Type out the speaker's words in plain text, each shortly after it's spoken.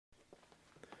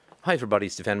Hi everybody,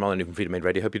 Stefan Molyneux from Freedom Made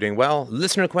Radio. Hope you're doing well.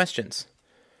 Listener questions.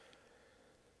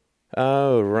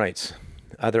 Oh, right.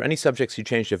 Are there any subjects you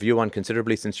changed your view on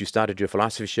considerably since you started your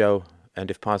philosophy show? And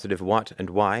if positive, what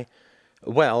and why?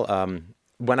 Well,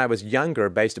 when I was younger,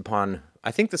 based upon,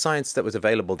 I think, the science that was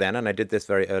available then, and I did this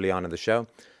very early on in the show,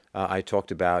 I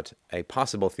talked about a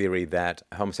possible theory that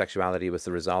homosexuality was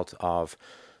the result of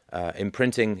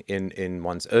imprinting in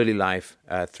one's early life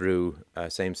through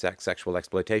same-sex sexual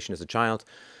exploitation as a child.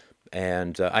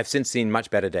 And I've since seen much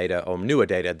better data, or newer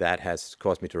data, that has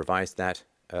caused me to revise that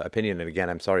opinion. And again,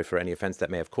 I'm sorry for any offense that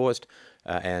may have caused.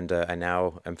 And I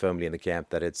now am firmly in the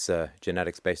camp that it's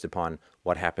genetics based upon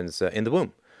what happens in the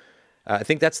womb. I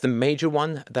think that's the major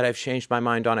one that I've changed my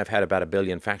mind on. I've had about 1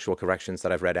 billion factual corrections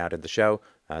that I've read out in the show.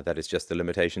 That is just the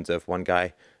limitations of one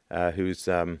guy who's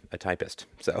a typist.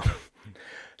 So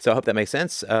I hope that makes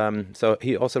sense. So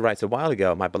he also writes, a while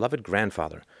ago, my beloved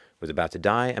grandfather was about to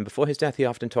die, and before his death he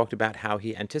often talked about how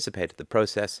he anticipated the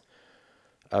process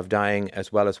of dying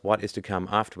as well as what is to come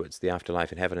afterwards, the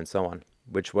afterlife in heaven and so on,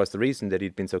 which was the reason that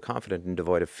he'd been so confident and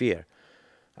devoid of fear.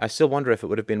 I still wonder if it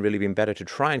would have really been better to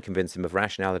try and convince him of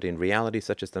rationality and reality,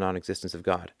 such as the non-existence of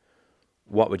God.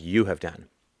 What would you have done?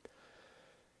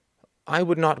 I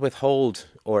would not withhold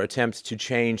or attempt to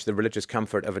change the religious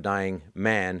comfort of a dying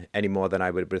man any more than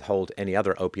I would withhold any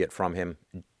other opiate from him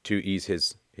to ease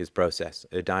his process.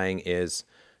 Dying is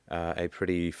a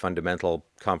pretty fundamental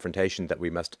confrontation that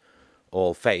we must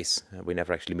all face. We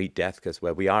never actually meet death, because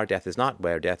where we are, death is not.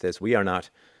 Where death is, we are not.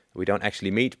 We don't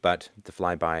actually meet, but the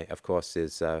flyby, of course,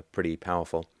 is pretty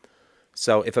powerful.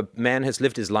 So if a man has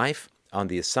lived his life on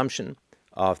the assumption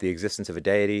of the existence of a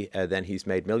deity, then he's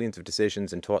made millions of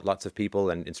decisions and taught lots of people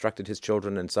and instructed his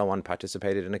children and so on,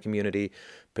 participated in a community,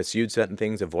 pursued certain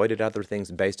things, avoided other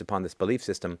things based upon this belief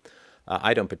system.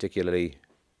 I don't particularly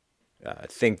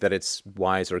think that it's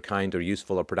wise or kind or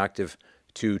useful or productive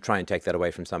to try and take that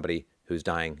away from somebody who's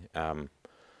dying.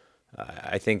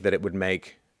 I think that it would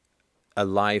make a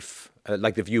life,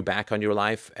 like the view back on your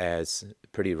life, as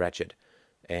pretty wretched.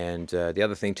 And the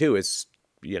other thing too is,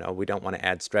 we don't want to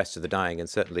add stress to the dying, and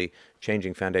certainly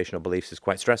changing foundational beliefs is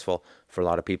quite stressful for a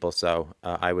lot of people. So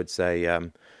I would say,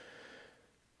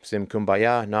 Sim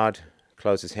Kumbaya, nod,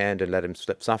 close his hand and let him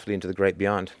slip softly into the great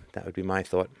beyond. That would be my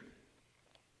thought.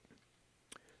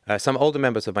 Some older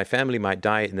members of my family might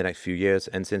die in the next few years,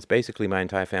 and since basically my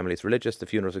entire family is religious, the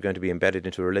funerals are going to be embedded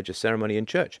into a religious ceremony in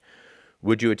church.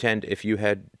 Would you attend if you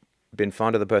had been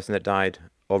fond of the person that died,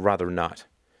 or rather not?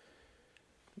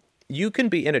 You can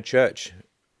be in a church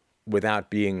without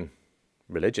being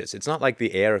religious. It's not like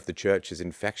the air of the church is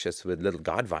infectious with little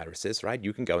God viruses, right?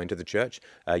 You can go into the church,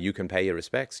 you can pay your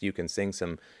respects, you can sing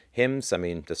some hymns. I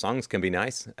mean, the songs can be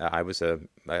nice. I was a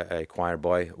choir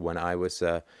boy when I was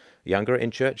younger in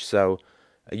church, so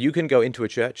you can go into a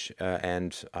church,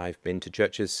 and I've been to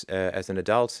churches as an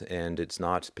adult, and it's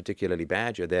not particularly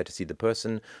bad. You're there to see the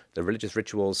person. The religious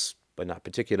rituals are not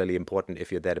particularly important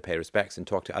if you're there to pay respects and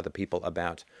talk to other people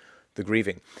about the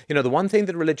grieving. The one thing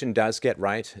that religion does get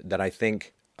right that I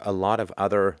think a lot of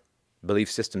other belief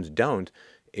systems don't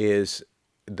is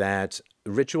that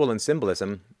ritual and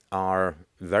symbolism are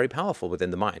very powerful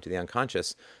within the mind. The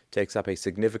unconscious takes up a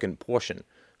significant portion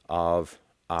of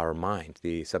our mind,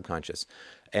 the subconscious.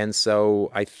 And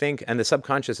so I think, and the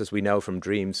subconscious, as we know from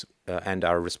dreams and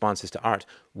our responses to art,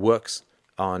 works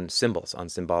on symbols, on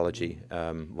symbology,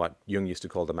 what Jung used to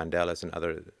call the mandalas and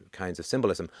other kinds of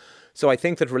symbolism. So I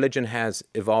think that religion has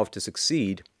evolved to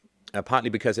succeed, partly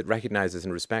because it recognizes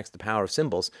and respects the power of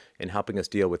symbols in helping us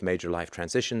deal with major life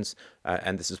transitions,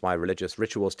 and this is why religious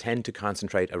rituals tend to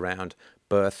concentrate around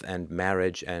birth and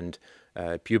marriage and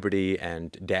puberty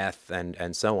and death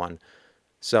and so on.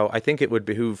 So I think it would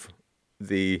behoove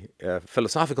the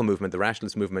philosophical movement, the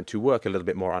rationalist movement, to work a little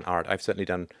bit more on art. I've certainly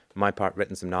done my part,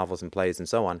 written some novels and plays and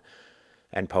so on,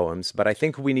 and poems, but I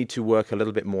think we need to work a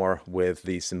little bit more with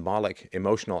the symbolic,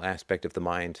 emotional aspect of the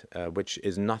mind, which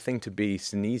is nothing to be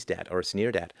sneezed at or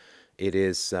sneered at. It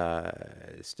is,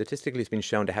 statistically, it's been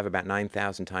shown to have about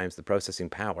 9,000 times the processing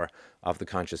power of the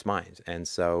conscious mind, and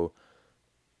so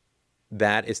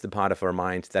that is the part of our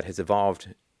mind that has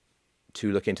evolved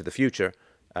to look into the future,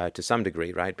 to some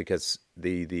degree, right? Because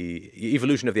the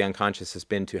evolution of the unconscious has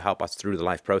been to help us through the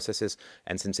life processes,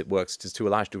 and since it works to a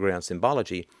large degree on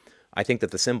symbology, I think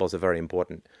that the symbols are very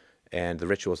important, and the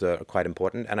rituals are quite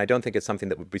important, and I don't think it's something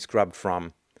that would be scrubbed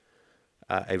from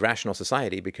a rational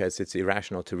society, because it's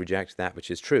irrational to reject that which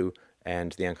is true,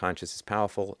 and the unconscious is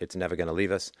powerful, it's never going to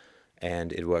leave us,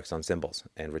 and it works on symbols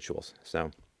and rituals.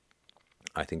 So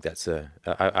I think that's,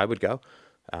 I would go.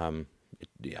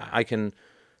 I can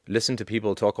listen to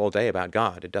people talk all day about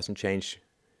God. It doesn't change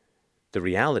the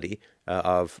reality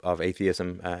of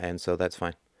atheism, and so that's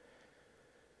fine.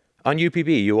 On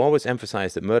UPB, you always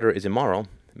emphasize that murder is immoral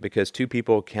because two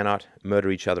people cannot murder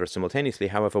each other simultaneously.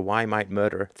 However, why might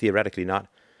murder, theoretically, not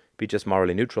be just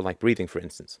morally neutral, like breathing, for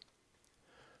instance?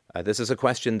 This is a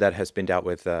question that has been dealt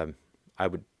with, I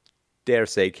would dare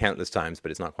say, countless times,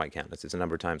 but it's not quite countless. It's a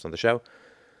number of times on the show.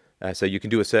 So you can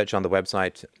do a search on the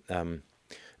website.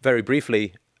 Very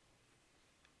briefly,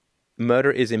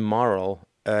 murder is immoral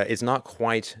is not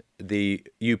quite the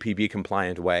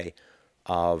UPB-compliant way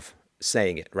of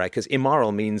saying it, right? Because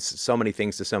immoral means so many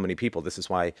things to so many people. This is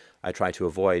why I try to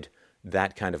avoid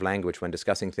that kind of language when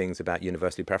discussing things about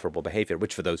universally preferable behavior,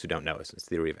 which for those who don't know is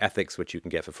theory of ethics, which you can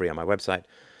get for free on my website.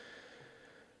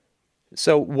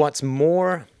 So what's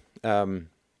more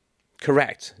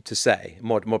correct to say,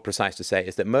 more precise to say,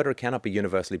 is that murder cannot be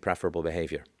universally preferable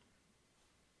behavior.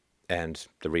 And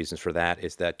the reasons for that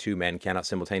is that two men cannot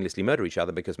simultaneously murder each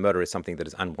other because murder is something that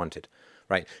is unwanted,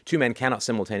 right? Two men cannot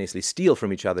simultaneously steal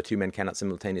from each other. Two men cannot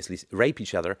simultaneously rape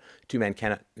each other. Two men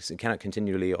cannot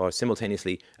continually or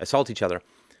simultaneously assault each other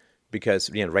because,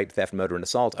 rape, theft, murder, and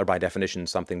assault are by definition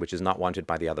something which is not wanted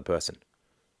by the other person,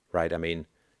 right? I mean,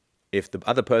 if the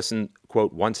other person,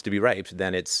 quote, wants to be raped,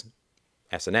 then it's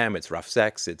S&M, it's rough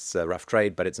sex, it's rough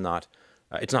trade, but it's not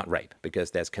rape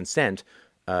because there's consent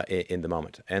in the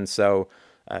moment. And so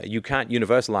you can't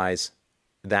universalize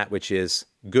that which is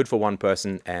good for one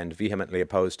person and vehemently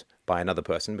opposed by another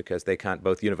person because they can't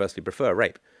both universally prefer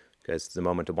rape. Because the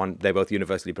moment they both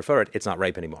universally prefer it, it's not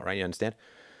rape anymore, right? You understand?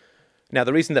 Now,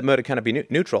 the reason that murder cannot be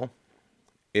neutral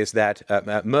is that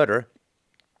murder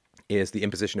is the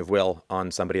imposition of will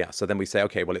on somebody else. So then we say,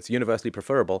 okay, well, it's universally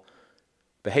preferable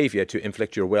behavior to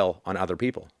inflict your will on other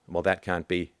people. Well, that can't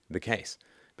be the case.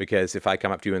 Because if I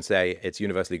come up to you and say, it's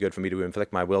universally good for me to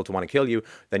inflict my will to want to kill you,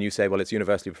 then you say, well, it's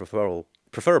universally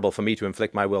preferable for me to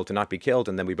inflict my will to not be killed,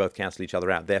 and then we both cancel each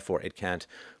other out. Therefore, it can't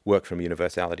work from a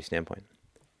universality standpoint.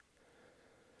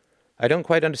 I don't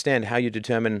quite understand how you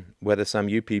determine whether some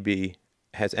UPB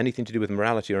has anything to do with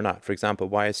morality or not. For example,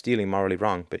 why is stealing morally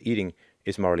wrong, but eating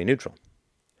is morally neutral?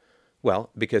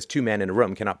 Well, because two men in a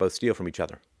room cannot both steal from each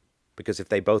other. Because if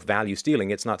they both value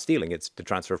stealing, it's not stealing. It's the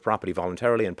transfer of property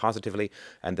voluntarily and positively,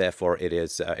 and therefore it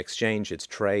is exchange, it's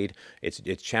trade, it's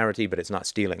charity, but it's not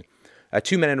stealing.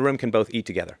 Two men in a room can both eat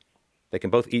together. They can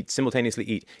both simultaneously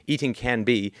eat. Eating can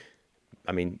be,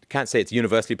 can't say it's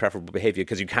universally preferable behavior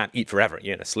because you can't eat forever.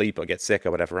 You're going to sleep or get sick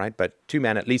or whatever, right? But two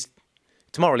men, at least,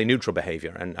 it's morally neutral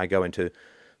behavior, and I go into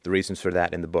the reasons for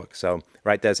that in the book. So,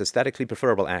 right, there's aesthetically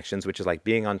preferable actions, which is like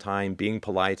being on time, being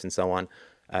polite, and so on.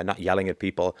 Not yelling at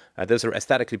people. Those are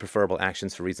aesthetically preferable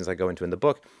actions for reasons I go into in the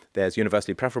book. There's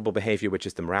universally preferable behavior, which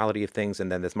is the morality of things,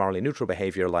 and then there's morally neutral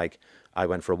behavior like I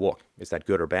went for a walk. Is that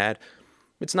good or bad?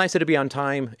 It's nicer to be on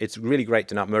time. It's really great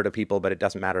to not murder people, but it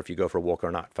doesn't matter if you go for a walk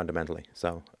or not, fundamentally.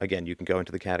 So, again, you can go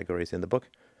into the categories in the book.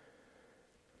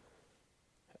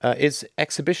 Is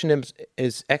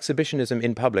exhibitionism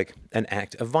in public an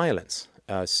act of violence?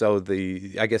 I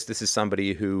guess this is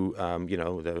somebody who,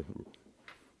 the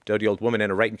dirty old woman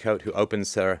in a raincoat who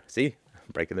opens her,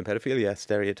 breaking the pedophilia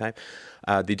stereotype.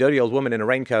 The dirty old woman in a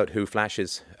raincoat who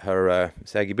flashes her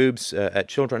saggy boobs at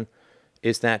children,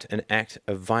 is that an act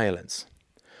of violence?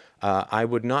 I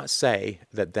would not say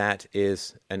that that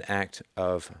is an act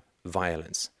of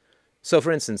violence. So,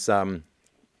 for instance,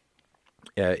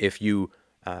 if you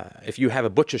have a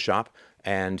butcher shop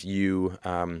and you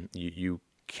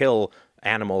kill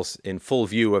animals in full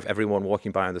view of everyone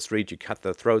walking by on the street, you cut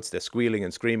their throats, they're squealing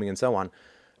and screaming and so on,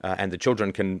 and the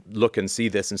children can look and see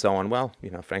this and so on. Well,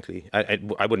 frankly,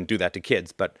 I wouldn't do that to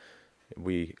kids, but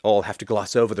we all have to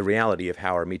gloss over the reality of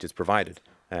how our meat is provided.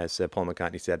 As Paul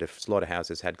McCartney said, if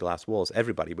slaughterhouses had glass walls,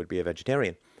 everybody would be a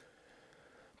vegetarian.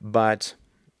 But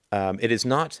it is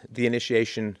not the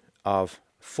initiation of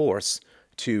force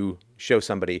to show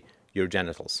somebody your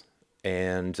genitals.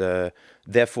 And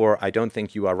therefore, I don't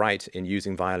think you are right in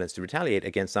using violence to retaliate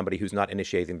against somebody who's not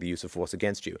initiating the use of force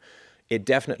against you. It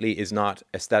definitely is not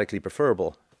aesthetically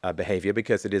preferable behavior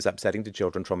because it is upsetting to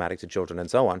children, traumatic to children,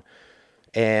 and so on.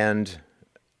 And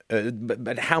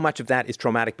but how much of that is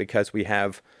traumatic because we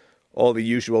have all the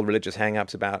usual religious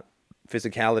hang-ups about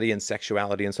physicality and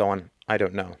sexuality and so on? I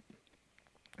don't know.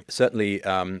 Certainly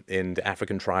in the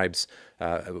African tribes,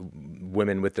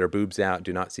 women with their boobs out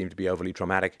do not seem to be overly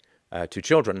traumatic to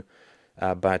children.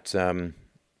 But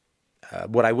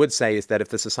what I would say is that if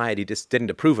the society just didn't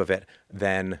approve of it,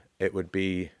 then it would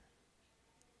be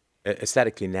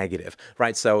aesthetically negative,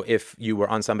 right? So if you were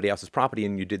on somebody else's property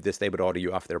and you did this, they would order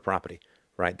you off their property,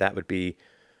 right? That would be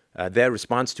their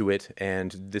response to it,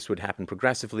 and this would happen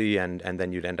progressively, and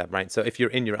then you'd end up, right? So if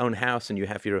you're in your own house and you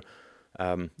have your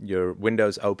your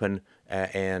windows open,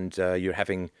 and you're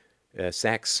having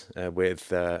sex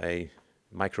with a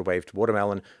microwaved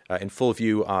watermelon in full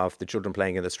view of the children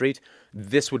playing in the street,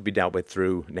 this would be dealt with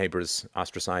through neighbors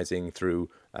ostracizing, through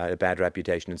a bad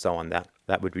reputation, and so on.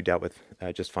 That would be dealt with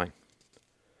just fine.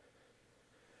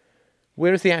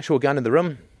 Where is the actual gun in the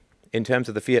room in terms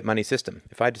of the fiat money system?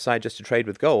 If I decide just to trade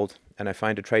with gold and I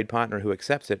find a trade partner who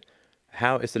accepts it,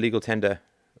 how is the legal tender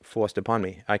forced upon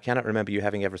me? I cannot remember you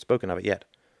having ever spoken of it yet.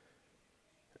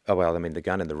 Oh, well, I mean, the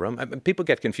gun in the room. People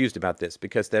get confused about this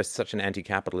because there's such an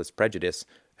anti-capitalist prejudice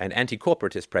and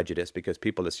anti-corporatist prejudice, because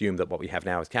people assume that what we have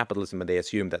now is capitalism, and they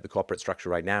assume that the corporate structure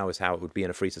right now is how it would be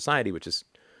in a free society, which is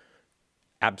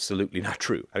absolutely not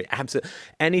true. I mean,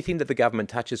 anything that the government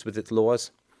touches with its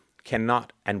laws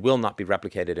cannot and will not be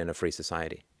replicated in a free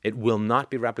society. It will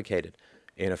not be replicated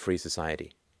in a free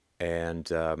society.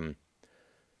 And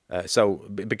so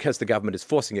because the government is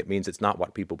forcing it means it's not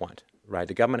what people want, right?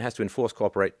 The government has to enforce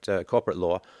corporate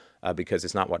law because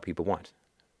it's not what people want,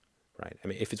 right? I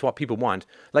mean, if it's what people want,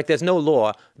 like there's no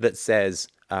law that says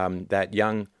that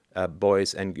young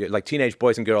boys and like teenage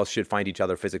boys and girls should find each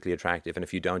other physically attractive, and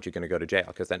if you don't, you're going to go to jail,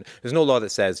 because then there's no law that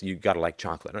says you got to like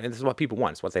chocolate. And this is what people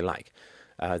want. It's what they like.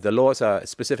 The laws are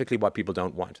specifically what people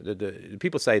don't want. The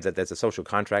people say that there's a social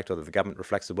contract or that the government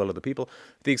reflects the will of the people.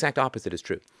 The exact opposite is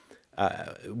true.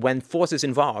 When force is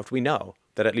involved, we know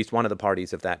that at least one of the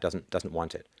parties of that doesn't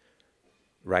want it,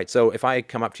 right? So if I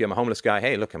come up to you, I'm a homeless guy.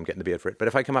 Hey, look, I'm getting the beard for it. But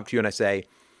if I come up to you and I say,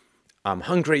 I'm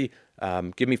hungry,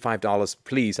 give me $5,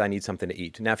 please, I need something to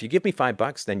eat. Now, if you give me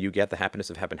 $5, then you get the happiness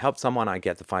of having helped someone. I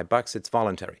get the $5. It's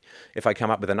voluntary. If I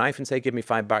come up with a knife and say, give me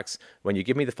 $5, when you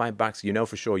give me the $5, you know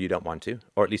for sure you don't want to,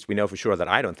 or at least we know for sure that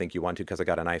I don't think you want to because I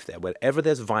got a knife there. Wherever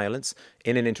there's violence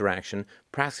in an interaction,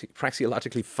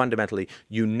 praxeologically, fundamentally,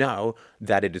 you know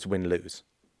that it is win-lose.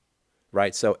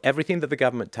 Right? So everything that the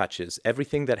government touches,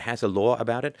 everything that has a law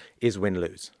about it, is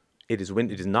win-lose. It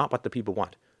is not what the people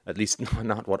want. At least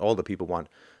not what all the people want.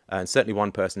 And certainly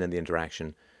one person in the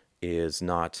interaction does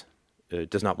not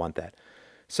want that.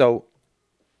 So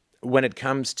when it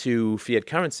comes to fiat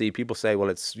currency, people say, well,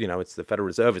 it's the Federal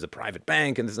Reserve is a private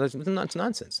bank, and it's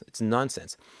nonsense. It's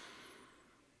nonsense.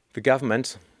 The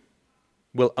government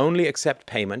will only accept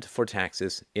payment for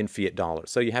taxes in fiat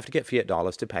dollars. So you have to get fiat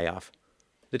dollars to pay off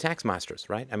the tax masters,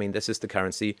 right? I mean, this is the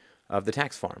currency of the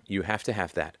tax farm. You have to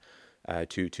have that.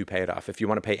 To pay it off. If you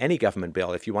want to pay any government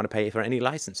bill, if you want to pay for any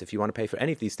license, if you want to pay for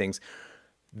any of these things,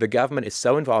 the government is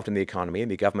so involved in the economy, and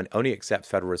the government only accepts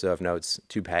Federal Reserve notes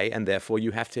to pay, and therefore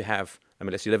you have to have,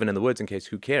 unless you're living in the woods, in case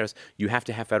who cares, you have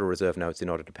to have Federal Reserve notes in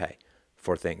order to pay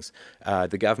for things.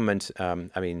 The government,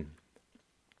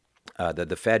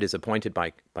 the Fed is appointed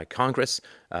by Congress.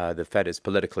 The Fed is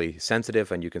politically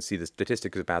sensitive, and you can see the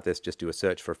statistics about this. Just do a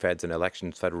search for Feds and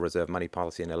elections, Federal Reserve money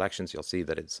policy and elections. You'll see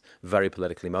that it's very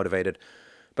politically motivated.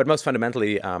 But most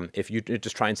fundamentally, if you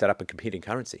just try and set up a competing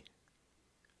currency,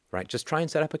 right? Just try and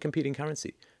set up a competing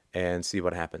currency and see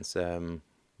what happens.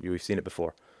 We've seen it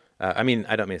before. I mean,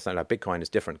 I don't mean it's not like Bitcoin is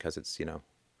different because it's,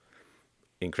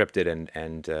 encrypted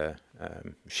and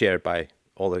shared by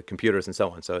all the computers and so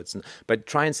on. But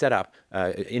try and set up,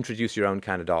 introduce your own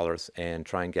kind of dollars and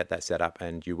try and get that set up,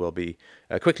 and you will be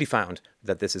quickly found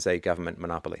that this is a government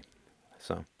monopoly.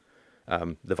 So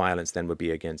the violence then would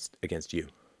be against you.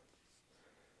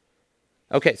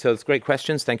 Okay, so it's great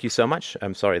questions. Thank you so much.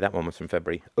 I'm sorry, that one was from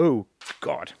February. Oh,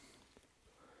 God.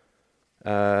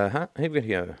 Here we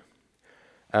go.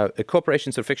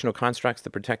 Corporations are fictional constructs that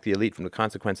protect the elite from the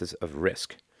consequences of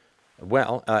risk.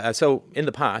 Well, so in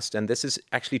the past, and this is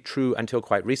actually true until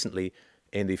quite recently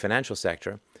in the financial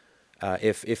sector,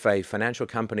 if a financial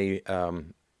company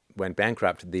went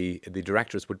bankrupt, the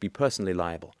directors would be personally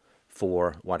liable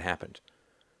for what happened.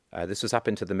 This was up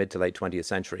into the mid to late 20th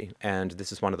century, and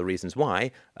this is one of the reasons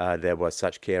why there was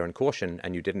such care and caution,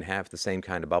 and you didn't have the same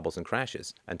kind of bubbles and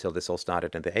crashes until this all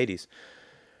started in the 80s.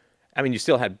 I mean, you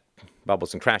still had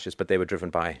bubbles and crashes, but they were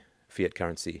driven by fiat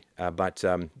currency. But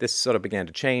this sort of began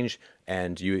to change,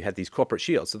 and you had these corporate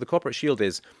shields. So the corporate shield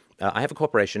is, I have a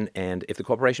corporation, and if the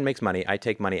corporation makes money, I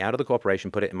take money out of the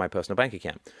corporation, put it in my personal bank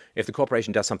account. If the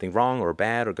corporation does something wrong or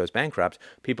bad or goes bankrupt,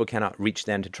 people cannot reach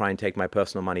then to try and take my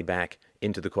personal money back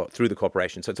into through the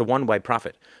corporation. So it's a one-way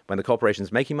profit. When the corporation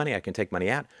is making money, I can take money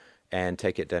out and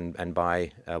take it and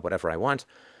buy whatever I want.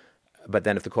 But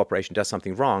then if the corporation does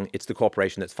something wrong, it's the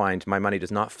corporation that's fined. My money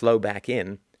does not flow back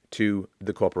in to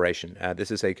the corporation.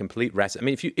 This is a complete I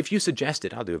mean, if you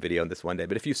suggested, I'll do a video on this one day,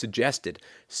 but if you suggested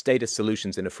status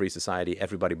solutions in a free society,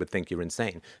 everybody would think you're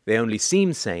insane. They only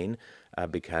seem sane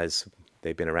because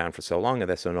they've been around for so long and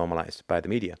they're so normalized by the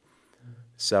media.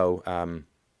 So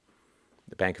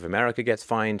The Bank of America gets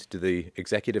fined. Do the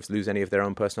executives lose any of their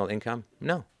own personal income?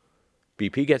 No.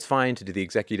 BP gets fined. Do the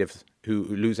executives who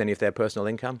lose any of their personal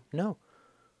income? No.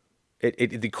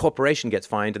 The corporation gets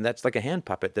fined, and that's like a hand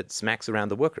puppet that smacks around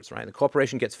the workers, right? The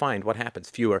corporation gets fined. What happens?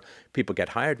 Fewer people get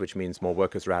hired, which means more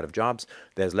workers are out of jobs.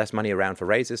 There's less money around for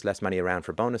raises, less money around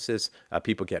for bonuses.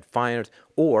 People get fired.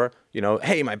 Or,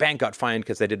 hey, my bank got fined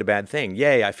because they did a bad thing.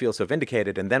 Yay, I feel so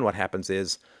vindicated. And then what happens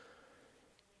is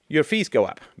your fees go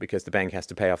up because the bank has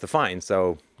to pay off the fine.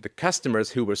 So the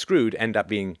customers who were screwed end up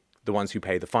being the ones who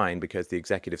pay the fine because the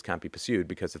executives can't be pursued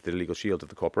because of the legal shield of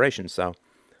the corporation. So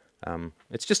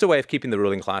it's just a way of keeping the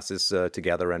ruling classes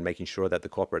together and making sure that the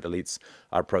corporate elites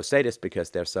are pro-statist because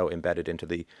they're so embedded into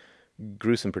the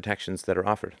gruesome protections that are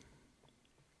offered.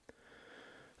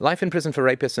 Life in prison for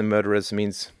rapists and murderers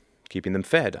means keeping them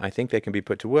fed. I think they can be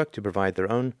put to work to provide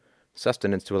their own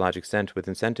sustenance to a large extent with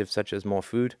incentives such as more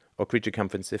food or creature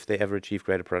comforts if they ever achieve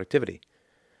greater productivity.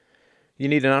 You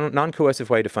need a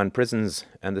non-coercive way to fund prisons,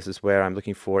 and this is where I'm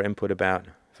looking for input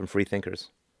from free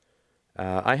thinkers.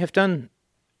 I have done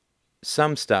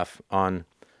some stuff on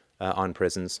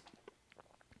prisons.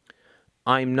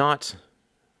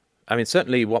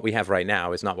 Certainly what we have right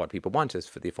now is not what people want, is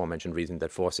for the aforementioned reason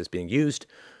that force is being used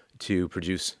to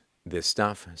produce this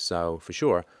stuff. So for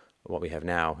sure, what we have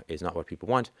now is not what people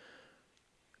want.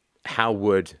 How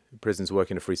would prisons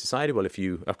work in a free society? Well,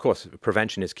 of course,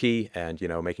 prevention is key, and,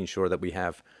 making sure that we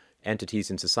have entities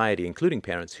in society, including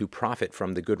parents, who profit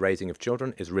from the good raising of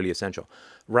children is really essential.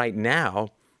 Right now,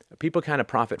 people kind of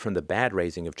profit from the bad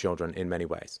raising of children in many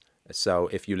ways. So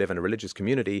if you live in a religious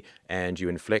community and you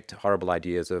inflict horrible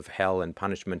ideas of hell and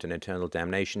punishment and eternal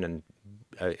damnation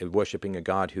and worshipping a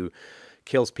God who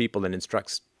kills people and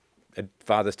instructs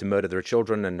fathers to murder their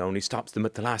children and only stops them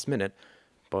at the last minute,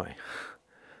 boy,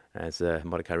 as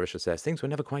Mordecai Risher says, things were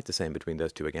never quite the same between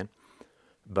those two again.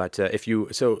 But you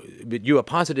are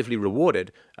positively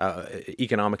rewarded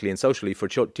economically and socially for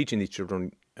teaching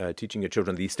your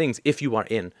children these things if you are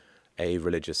in a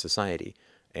religious society.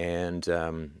 And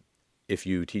if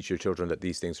you teach your children that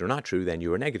these things are not true, then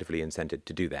you are negatively incented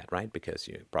to do that, right? Because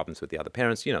problems with the other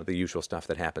parents, the usual stuff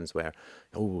that happens where,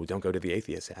 don't go to the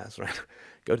atheist's house, right?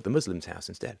 Go to the Muslim's house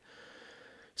instead.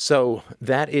 So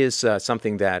that is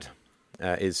something that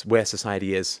is where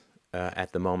society is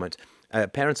at the moment.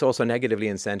 Parents are also negatively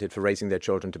incented for raising their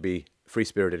children to be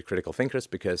free-spirited critical thinkers,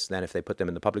 because then if they put them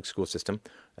in the public school system,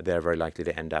 they're very likely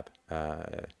to end up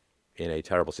in a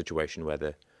terrible situation where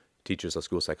the teachers or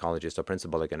school psychologists or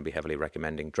principal are going to be heavily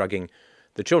recommending drugging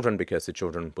the children, because the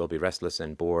children will be restless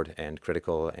and bored and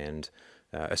critical and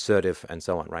assertive and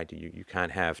so on, right? You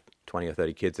can't have 20 or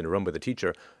 30 kids in a room with a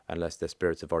teacher unless their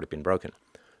spirits have already been broken.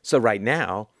 So right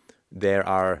now, there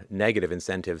are negative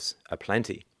incentives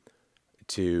aplenty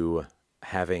to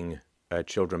having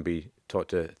children be taught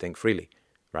to think freely,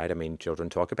 right? I mean, children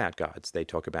talk about gods. They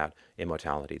talk about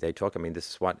immortality. This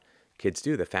is what kids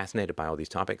do. They're fascinated by all these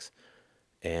topics.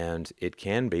 And it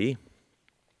can be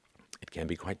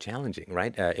quite challenging,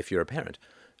 right, if you're a parent.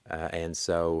 And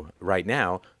so right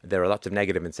now, there are lots of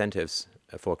negative incentives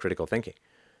for critical thinking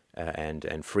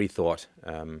and free thought.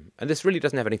 And this really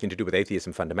doesn't have anything to do with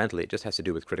atheism fundamentally. It just has to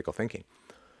do with critical thinking.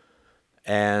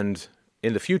 And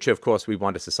in the future, of course, we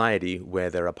want a society where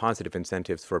there are positive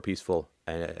incentives for peaceful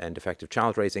and effective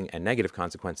child raising and negative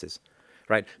consequences,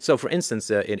 right? So, for instance,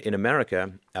 in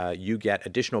America, you get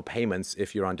additional payments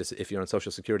if you're on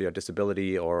Social Security or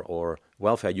disability or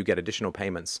welfare. You get additional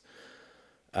payments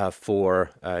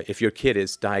for if your kid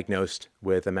is diagnosed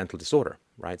with a mental disorder,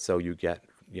 right? So you get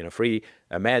free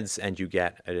meds and you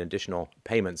get additional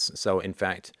payments. So, in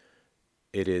fact,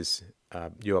 it is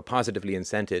you are positively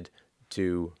incented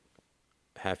to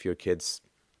have your kids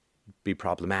be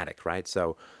problematic, right?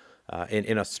 So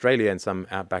in Australia and some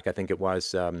outback, I think it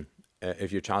was,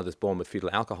 if your child is born with fetal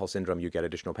alcohol syndrome, you get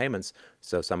additional payments.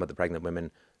 So some of the pregnant women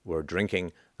were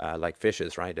drinking like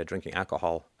fishes, right? They're drinking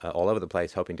alcohol all over the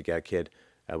place, hoping to get a kid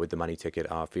with the money ticket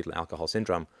of fetal alcohol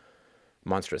syndrome.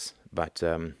 Monstrous. But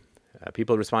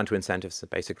people respond to incentives, the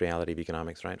basic reality of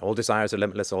economics, right? All desires are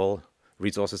limitless, all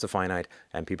resources are finite,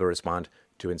 and people respond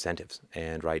to incentives.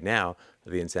 And right now,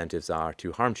 the incentives are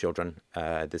to harm children.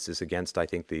 This is against, I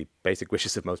think, the basic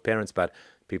wishes of most parents, but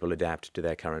people adapt to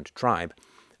their current tribe.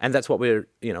 And that's what we'd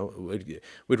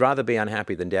rather be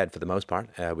unhappy than dead for the most part.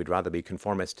 We'd rather be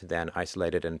conformist than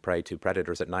isolated and prey to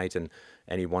predators at night and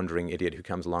any wandering idiot who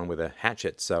comes along with a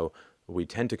hatchet. So we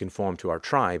tend to conform to our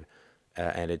tribe,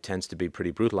 and it tends to be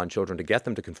pretty brutal on children to get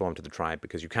them to conform to the tribe,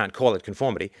 because you can't call it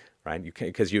conformity, right?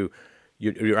 Because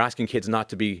you're asking kids not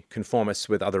to be conformists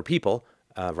with other people,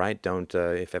 right? Don't,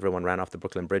 if everyone ran off the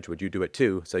Brooklyn Bridge, would you do it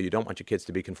too? So you don't want your kids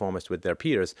to be conformist with their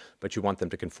peers, but you want them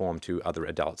to conform to other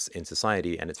adults in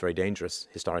society, and it's very dangerous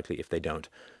historically if they don't,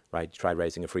 right? Try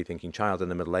raising a free-thinking child in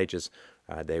the Middle Ages,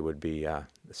 they would be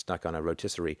stuck on a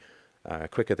rotisserie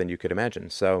quicker than you could imagine.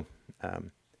 So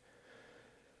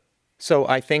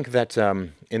I think that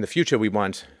in the future we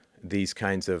want these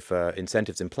kinds of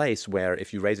incentives in place where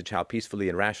if you raise a child peacefully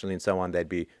and rationally and so on, they're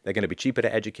going to be cheaper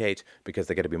to educate because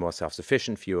they're going to be more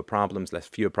self-sufficient, fewer problems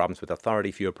with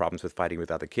authority, fewer problems with fighting with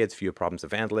other kids, fewer problems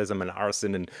of vandalism and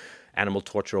arson and animal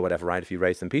torture or whatever, right, if you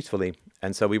raise them peacefully.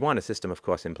 And so we want a system, of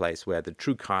course, in place where the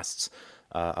true costs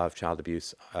of child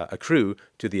abuse accrue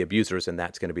to the abusers, and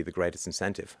that's going to be the greatest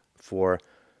incentive for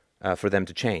them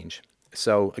to change.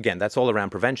 So, again, that's all around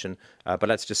prevention, but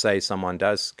let's just say someone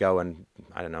does go and,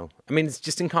 I don't know, I mean, it's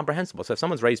just incomprehensible. So if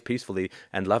someone's raised peacefully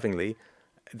and lovingly,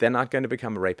 they're not going to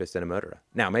become a rapist and a murderer.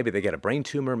 Now, maybe they get a brain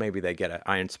tumor, maybe they get an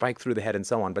iron spike through the head and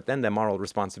so on, but then their moral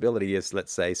responsibility is,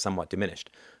 let's say, somewhat diminished.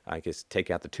 I guess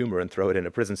take out the tumor and throw it in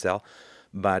a prison cell,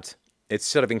 but it's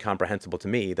sort of incomprehensible to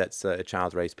me that a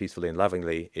child raised peacefully and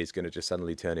lovingly is going to just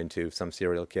suddenly turn into some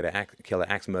serial killer,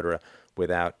 axe murderer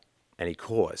without any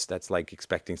cause. That's like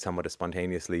expecting someone to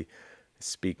spontaneously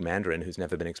speak Mandarin who's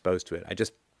never been exposed to it. I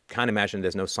just can't imagine.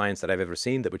 There's no science that I've ever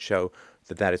seen that would show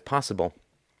that that is possible.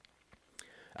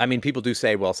 I mean, people do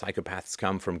say, well, psychopaths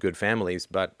come from good families,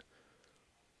 but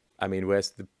I mean,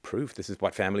 where's the proof? This is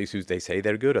what families who they say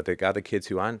they're good, or the other kids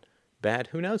who aren't bad.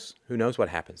 Who knows? Who knows what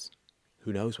happens?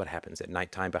 Who knows what happens at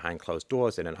nighttime behind closed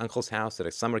doors, in an uncle's house, at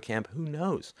a summer camp? Who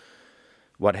knows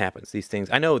what happens? These things.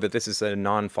 I know that this is a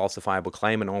non-falsifiable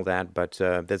claim and all that, but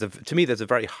to me, there's a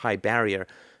very high barrier,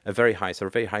 a very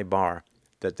high bar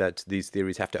that these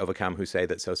theories have to overcome, who say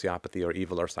that sociopathy or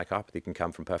evil or psychopathy can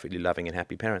come from perfectly loving and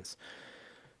happy parents.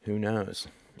 Who knows?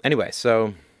 Anyway,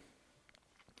 so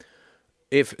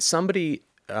if somebody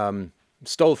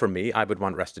stole from me, I would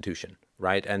want restitution,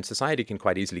 right? And society can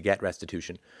quite easily get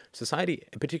restitution. Society,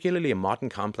 particularly a modern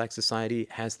complex society,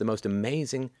 has the most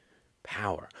amazing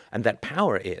power. And that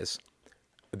power is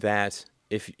that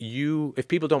if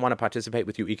people don't want to participate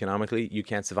with you economically, you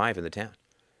can't survive in the town.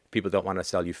 People don't want to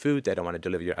sell you food, they don't want to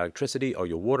deliver your electricity or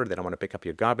your water, they don't want to pick up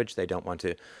your garbage, they don't want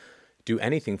to do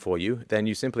anything for you, then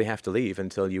you simply have to leave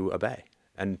until you obey.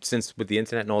 And since with the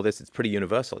internet and all this, it's pretty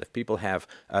universal. If people have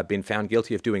been found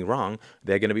guilty of doing wrong,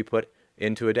 they're going to be put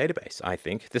into a database, I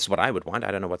think. This is what I would want.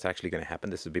 I don't know what's actually going to happen.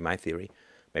 This would be my theory.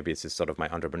 Maybe this is sort of my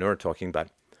entrepreneur talking, but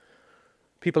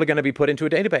people are going to be put into a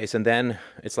database. And then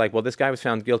it's like, well, this guy was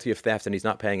found guilty of theft and he's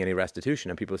not paying any restitution.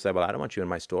 And people say, well, I don't want you in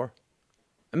my store.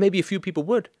 And maybe a few people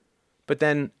would. But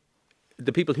then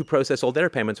the people who process all their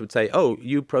payments would say, oh,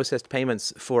 you processed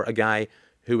payments for a guy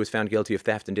who was found guilty of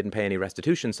theft and didn't pay any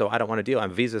restitution, so I don't want to deal.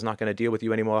 Visa's not going to deal with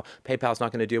you anymore. PayPal's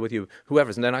not going to deal with you.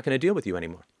 Whoever's, they're not going to deal with you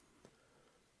anymore.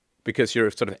 Because you're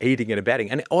sort of aiding and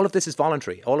abetting. And all of this is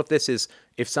voluntary. All of this is,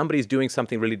 if somebody's doing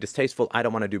something really distasteful, I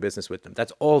don't want to do business with them.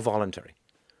 That's all voluntary,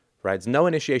 right? It's no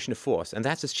initiation of force. And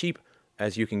that's as cheap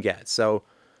as you can get. So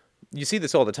you see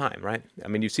this all the time, right? I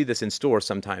mean, you see this in stores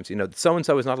sometimes. You know,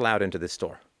 so-and-so is not allowed into this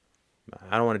store.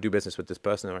 I don't want to do business with this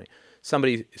person. Right?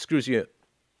 Somebody screws you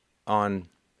on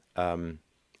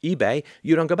eBay,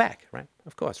 you don't go back, right?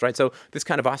 Of course, right? So this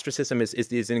kind of ostracism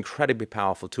is an incredibly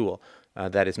powerful tool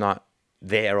that is not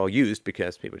there or used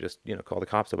because people just, call the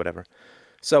cops or whatever.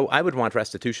 So I would want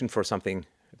restitution for something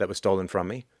that was stolen from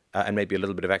me and maybe a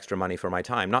little bit of extra money for my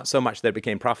time. Not so much that it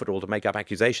became profitable to make up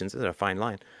accusations. That's a fine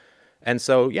line. And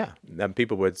so, yeah,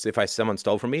 people would, if someone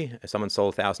stole from me, if someone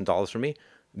stole $1,000 from me,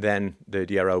 then the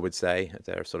DRO would say,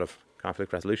 their sort of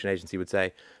conflict resolution agency would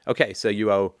say, okay, so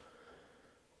you owe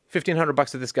 $1,500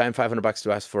 to this guy and $500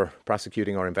 to us for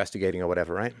prosecuting or investigating or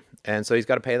whatever, right? And so he's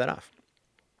got to pay that off.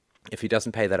 If he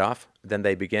doesn't pay that off, then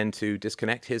they begin to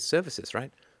disconnect his services,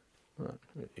 right?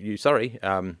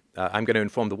 I'm going to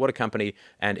inform the water company,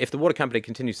 and if the water company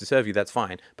continues to serve you, that's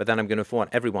fine. But then I'm going to inform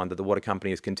everyone that the water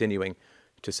company is continuing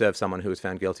to serve someone who is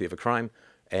found guilty of a crime.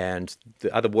 And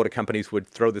the other water companies would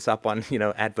throw this up on,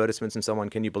 advertisements and so on.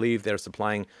 Can you believe they're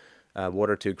supplying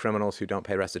water to criminals who don't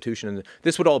pay restitution? And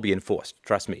this would all be enforced.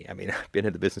 Trust me. I mean, I've been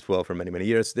in the business world for many, many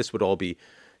years. This would all be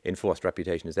enforced.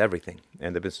 Reputation is everything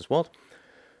in the business world.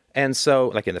 And so,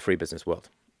 like in the free business world.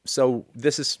 So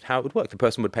this is how it would work. The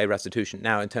person would pay restitution.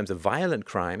 Now, in terms of violent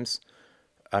crimes,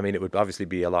 I mean, it would obviously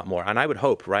be a lot more. And I would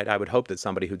hope, right? I would hope that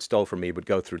somebody who'd stole from me would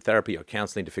go through therapy or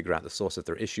counseling to figure out the source of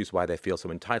their issues, why they feel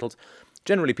so entitled.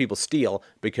 Generally, people steal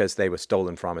because they were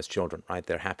stolen from as children, right?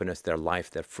 Their happiness, their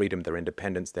life, their freedom, their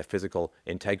independence, their physical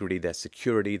integrity, their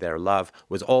security, their love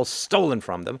was all stolen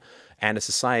from them. And the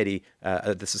society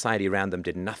around them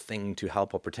did nothing to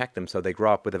help or protect them. So they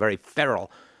grow up with a very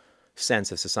feral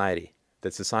sense of society,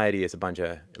 that society is a bunch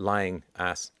of lying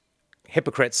ass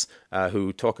hypocrites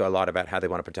who talk a lot about how they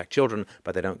want to protect children,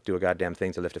 but they don't do a goddamn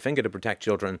thing to lift a finger to protect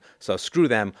children. So screw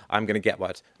them. I'm going to get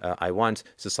what I want.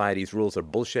 Society's rules are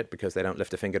bullshit because they don't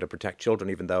lift a finger to protect children,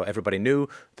 even though everybody knew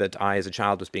that I, as a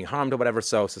child, was being harmed or whatever.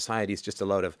 So society's just a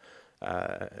load of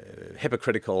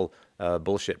hypocritical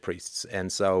bullshit priests.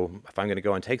 And so if I'm going to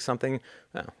go and take something,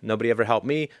 well, nobody ever helped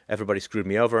me. Everybody screwed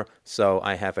me over. So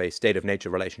I have a state of nature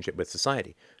relationship with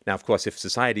society. Now, of course, if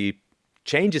society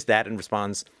changes that and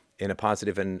responds in a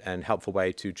positive and helpful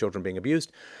way to children being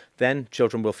abused, then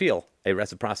children will feel a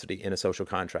reciprocity in a social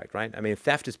contract, right? I mean,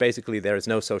 theft is basically, there is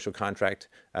no social contract.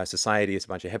 Society is a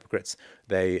bunch of hypocrites.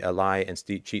 They lie and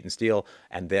cheat and steal,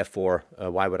 and therefore,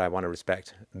 why would I want to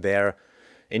respect their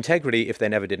integrity if they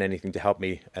never did anything to help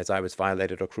me as I was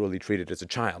violated or cruelly treated as a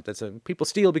child? People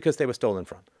steal because they were stolen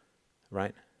from,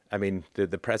 right? I mean, the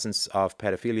presence of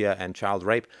pedophilia and child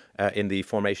rape in the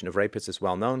formation of rapists is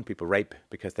well known. People rape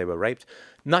because they were raped.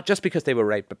 Not just because they were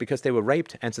raped, but because they were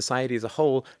raped, and society as a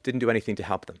whole didn't do anything to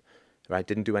help them, right?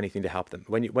 Didn't do anything to help them.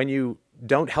 When you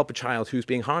don't help a child who's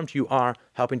being harmed, you are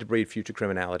helping to breed future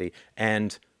criminality,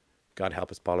 and God help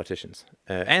us, politicians,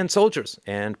 and soldiers,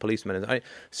 and policemen.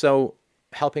 So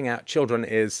helping out children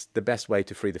is the best way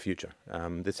to free the future.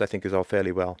 This, I think, is all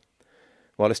fairly well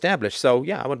established. So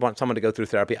yeah, I would want someone to go through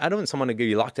therapy. I don't want someone to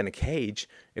be locked in a cage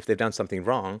if they've done something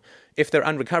wrong. If they're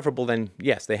unrecoverable, then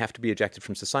yes, they have to be ejected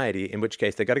from society, in which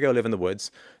case they got to go live in the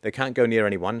woods. They can't go near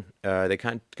anyone. They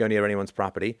can't go near anyone's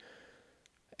property.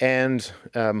 And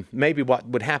maybe what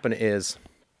would happen is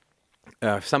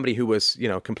somebody who was,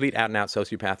 complete out-and-out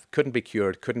sociopath, couldn't be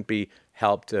cured, couldn't be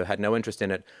helped, had no interest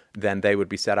in it, then they would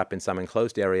be set up in some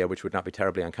enclosed area, which would not be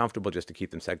terribly uncomfortable, just to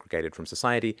keep them segregated from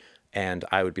society. And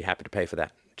I would be happy to pay for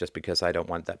that, just because I don't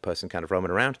want that person kind of roaming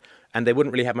around. And they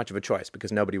wouldn't really have much of a choice,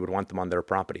 because nobody would want them on their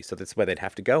property. So that's where they'd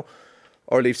have to go,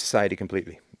 or leave society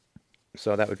completely.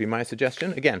 So that would be my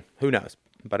suggestion. Again, who knows?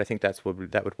 But I think that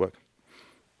would work.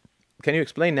 Can you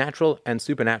explain natural and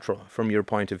supernatural from your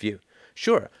point of view?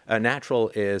 Sure. Natural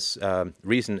is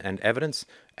reason and evidence,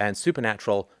 and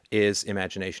supernatural is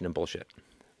imagination and bullshit.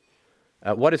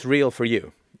 What is real for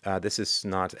you? This is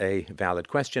not a valid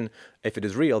question. If it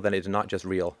is real, then it is not just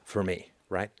real for me,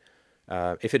 right?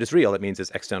 If it is real, it means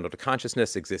it's external to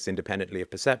consciousness, exists independently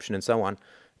of perception, and so on.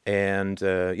 And,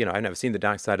 I've never seen The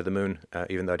Dark Side of the Moon,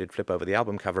 even though I did flip over the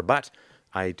album cover, but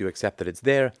I do accept that it's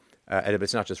there, and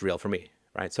it's not just real for me,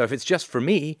 right? So if it's just for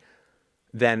me,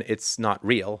 then it's not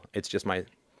real. It's just my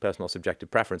personal subjective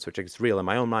preference, which is real in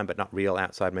my own mind, but not real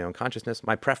outside my own consciousness.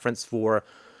 My preference for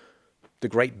the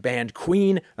great band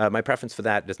Queen, my preference for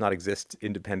that does not exist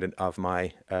independent of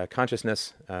my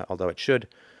consciousness, although it should.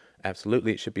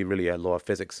 Absolutely, it should be really a law of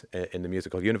physics in the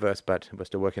musical universe, but we're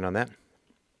still working on that.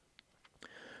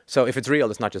 So if it's real,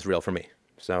 it's not just real for me.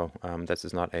 So this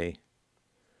is not a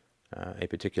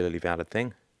particularly valid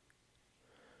thing.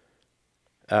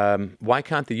 Why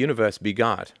can't the universe be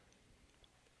God?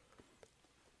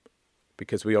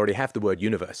 Because we already have the word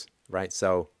universe, right?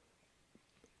 So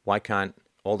why can't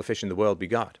all the fish in the world be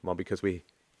God? Well, because we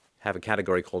have a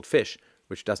category called fish,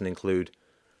 which doesn't include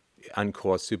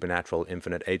uncaused, supernatural,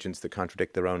 infinite agents that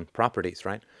contradict their own properties,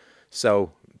 right?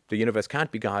 So the universe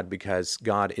can't be God because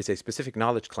God is a specific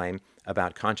knowledge claim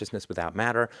about consciousness without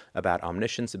matter, about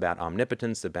omniscience, about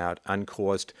omnipotence, about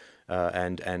uncaused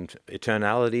and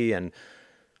eternality and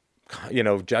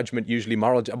judgment, usually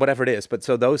moral, whatever it is. But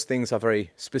so those things are very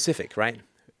specific, right?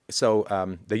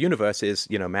 So the universe is,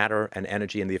 matter and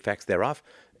energy and the effects thereof.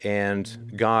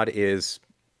 And God is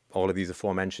all of these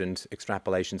aforementioned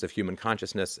extrapolations of human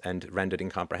consciousness and rendered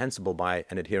incomprehensible by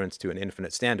an adherence to an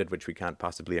infinite standard, which we can't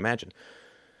possibly imagine,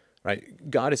 right?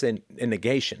 God is a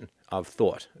negation of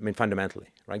thought. I mean, fundamentally,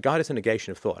 right? God is a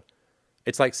negation of thought.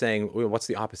 It's like saying, well, what's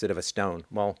the opposite of a stone?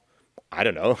 Well, I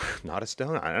don't know. Not a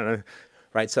stone. I don't know.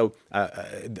 Right, so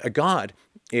a God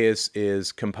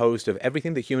is composed of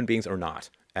everything that human beings are not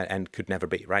and could never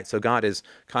be, right? So God is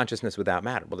consciousness without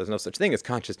matter. Well, there's no such thing as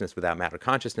consciousness without matter.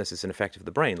 Consciousness is an effect of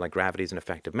the brain, like gravity is an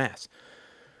effect of mass.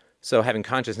 So having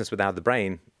consciousness without the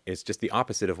brain is just the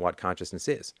opposite of what consciousness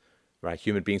is, right?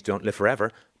 Human beings don't live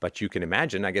forever, but you can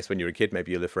imagine, I guess when you're a kid,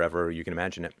 maybe you live forever, or you can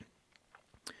imagine it.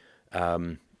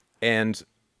 And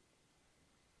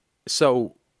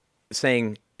so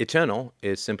saying eternal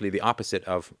is simply the opposite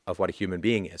of what a human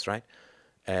being is, right?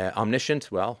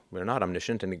 Omniscient, well, we're not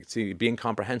omniscient, and it's being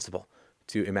comprehensible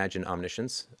to imagine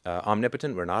omniscience.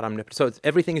 Omnipotent, we're not omnipotent. So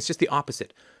everything is just the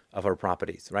opposite of our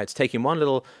properties, right? It's taking one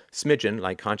little smidgen,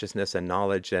 like consciousness and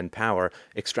knowledge and power,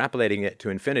 extrapolating it to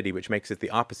infinity, which makes it the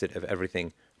opposite of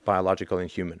everything biological and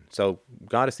human. So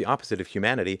God is the opposite of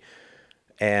humanity,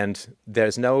 and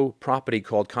there's no property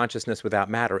called consciousness without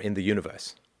matter in the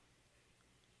universe,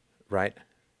 right?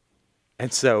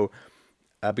 And so,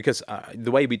 because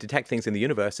the way we detect things in the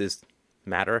universe is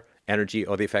matter, energy,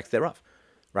 or the effects thereof,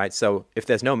 right? So if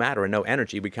there's no matter and no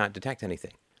energy, we can't detect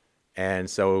anything. And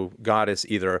so God is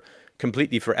either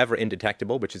completely forever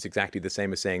indetectable, which is exactly the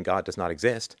same as saying God does not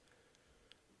exist,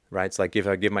 right? It's like if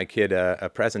I give my kid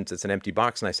a present, it's an empty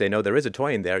box, and I say, no, there is a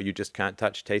toy in there, you just can't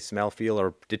touch, taste, smell, feel,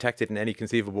 or detect it in any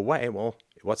conceivable way. Well,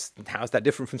 how's that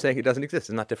different from saying it doesn't exist?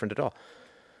 It's not different at all.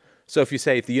 So if you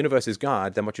say if the universe is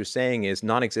God, then what you're saying is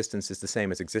non-existence is the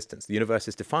same as existence. The universe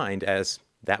is defined as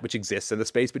that which exists in the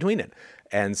space between it.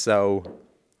 And so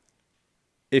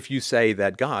if you say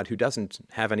that God, who doesn't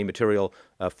have any material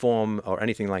form or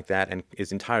anything like that and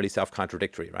is entirely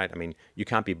self-contradictory, right? I mean, you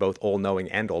can't be both all-knowing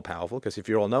and all-powerful, because if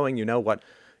you're all-knowing, you know what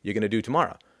you're going to do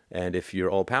tomorrow. And if you're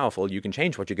all-powerful, you can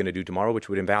change what you're going to do tomorrow, which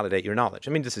would invalidate your knowledge.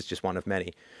 I mean, this is just one of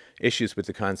many issues with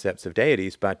the concepts of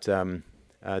deities, but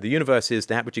the universe is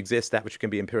that which exists, that which can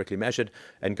be empirically measured,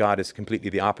 and God is completely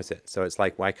the opposite. So it's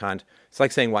like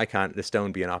saying, why can't the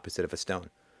stone be an opposite of a stone?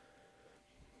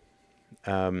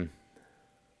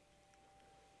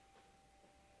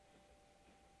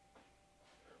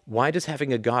 Why does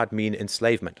having a God mean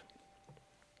enslavement?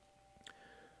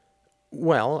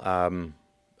 Well,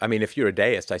 I mean, if you're a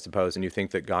deist, I suppose, and you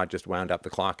think that God just wound up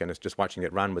the clock and is just watching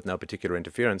it run with no particular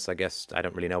interference, I guess I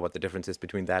don't really know what the difference is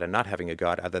between that and not having a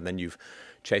God, other than you've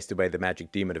chased away the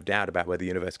magic demon of doubt about where the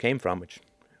universe came from, which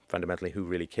fundamentally, who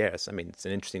really cares? I mean, it's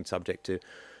an interesting subject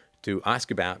to ask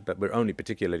about, but we're only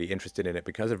particularly interested in it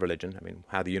because of religion. I mean,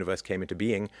 how the universe came into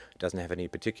being doesn't have any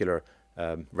particular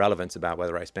relevance about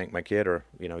whether I spank my kid or,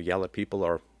 yell at people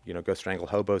or, go strangle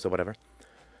hobos or whatever.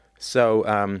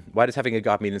 So why does having a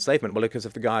God mean enslavement? Well, because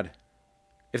if the God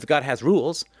has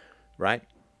rules, right,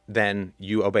 then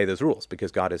you obey those rules,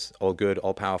 because God is all good,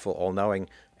 all powerful, all knowing,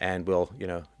 and will,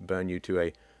 burn you to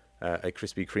a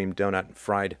Krispy Kreme donut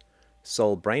fried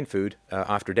soul brain food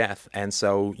after death. And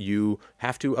so you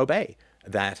have to obey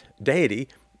that deity.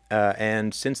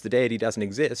 And since the deity doesn't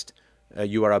exist,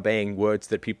 you are obeying words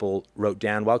that people wrote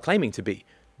down while claiming to be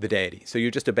the deity. So you're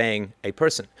just obeying a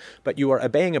person. But you are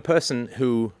obeying a person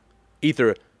who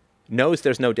either knows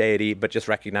there's no deity, but just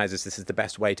recognizes this is the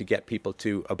best way to get people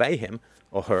to obey him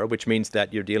or her, which means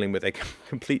that you're dealing with a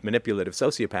complete manipulative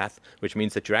sociopath, which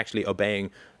means that you're actually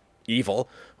obeying evil,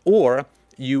 or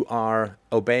you are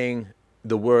obeying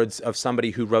the words of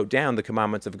somebody who wrote down the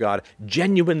commandments of God,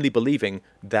 genuinely believing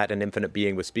that an infinite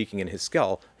being was speaking in his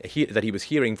skull, that he was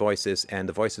hearing voices, and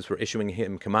the voices were issuing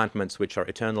him commandments which are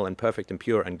eternal and perfect and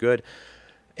pure and good.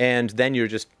 And then you're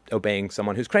just obeying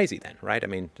someone who's crazy then, right? I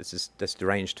mean, that's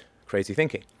deranged, crazy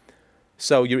thinking.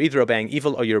 So you're either obeying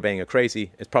evil or you're obeying a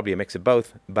crazy. It's probably a mix of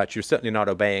both, but you're certainly not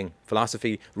obeying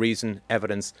philosophy, reason,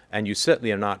 evidence, and you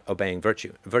certainly are not obeying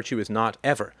virtue. Virtue is not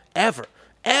ever, ever,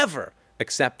 ever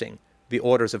accepting the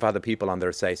orders of other people on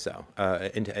their say-so.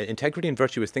 Integrity and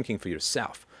virtue is thinking for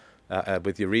yourself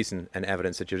with your reason and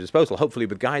evidence at your disposal, hopefully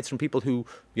with guides from people who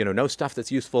know stuff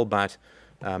that's useful, but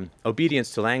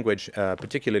obedience to language,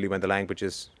 particularly when the language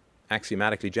is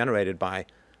axiomatically generated by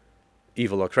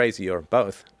evil or crazy or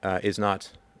both, is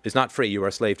not free. You are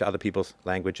a slave to other people's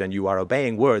language, and you are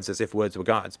obeying words as if words were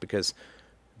gods, because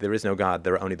there is no God.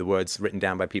 There are only the words written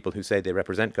down by people who say they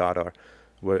represent God or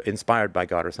were inspired by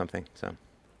God or something. So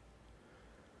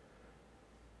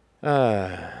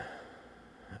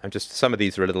some of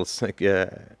these are a little like,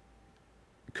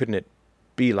 couldn't it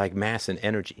be like mass and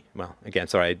energy? Well, again,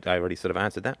 sorry, I already sort of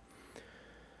answered that.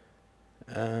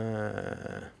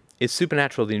 Is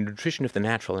supernatural the nutrition of the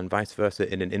natural and vice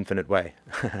versa in an infinite way?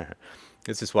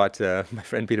 This is what my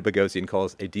friend Peter Boghossian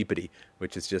calls a deepity,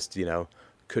 which is just,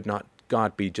 could not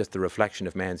God be just the reflection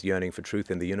of man's yearning for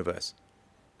truth in the universe?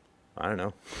 I don't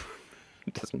know.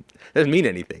 It doesn't mean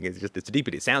anything. It's a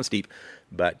deepity. It sounds deep,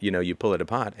 but you pull it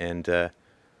apart, and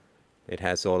it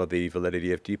has all of the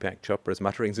validity of Deepak Chopra's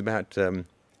mutterings about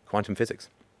quantum physics.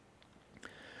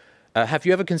 Have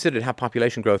you ever considered how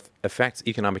population growth affects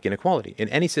economic inequality? In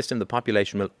any system, the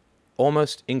population will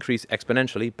almost increase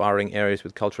exponentially, barring areas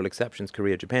with cultural exceptions,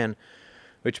 Korea, Japan,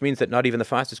 which means that not even the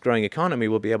fastest growing economy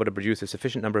will be able to produce a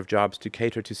sufficient number of jobs to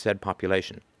cater to said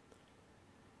population.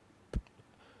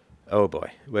 Oh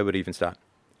boy, where would it even start?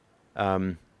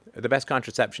 the best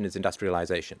contraception is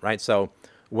industrialization, right? So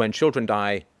when children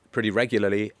die pretty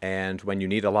regularly and when you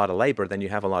need a lot of labor, then you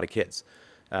have a lot of kids.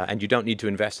 And you don't need to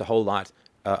invest a whole lot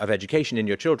of education in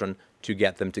your children to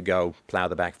get them to go plow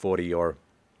the back 40 or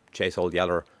chase Old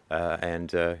Yeller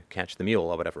and catch the mule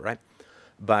or whatever, right?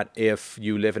 But if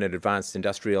you live in an advanced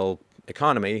industrial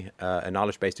economy, a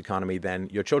knowledge-based economy, then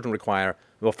your children require,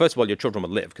 well, first of all, your children will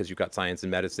live because you've got science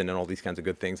and medicine and all these kinds of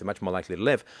good things. They're much more likely to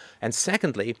live. And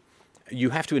secondly,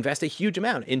 you have to invest a huge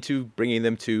amount into bringing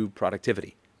them to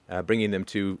productivity, bringing them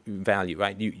to value,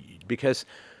 right? Because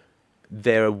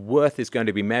their worth is going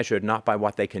to be measured not by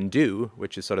what they can do,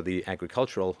 which is sort of the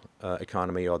agricultural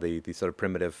economy or the sort of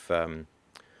primitive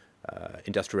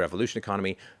industrial revolution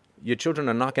economy. Your children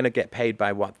are not going to get paid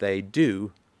by what they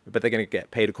do, but they're going to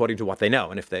get paid according to what they know.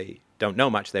 And if they don't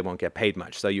know much, they won't get paid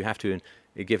much. So you have to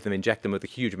inject them with a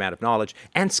huge amount of knowledge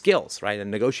and skills, right? And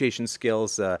negotiation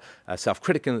skills,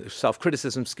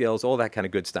 self-criticism skills, all that kind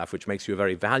of good stuff, which makes you a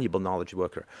very valuable knowledge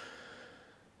worker.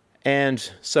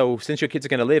 And so since your kids are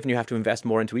going to live and you have to invest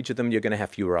more into each of them, you're going to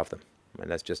have fewer of them. And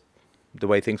that's just the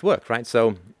way things work, right?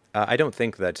 So I don't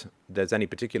think that there's any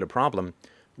particular problem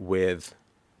with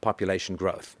population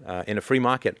growth. In a free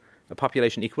market, a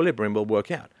population equilibrium will work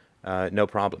out, no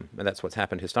problem. And that's what's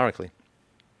happened historically.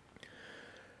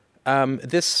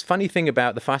 This funny thing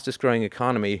about the fastest growing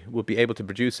economy will be able to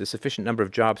produce a sufficient number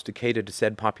of jobs to cater to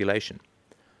said population.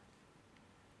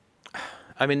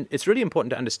 I mean, it's really important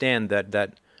to understand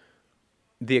that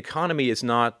the economy is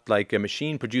not like a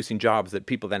machine producing jobs that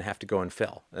people then have to go and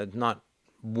fill. That's not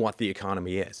what the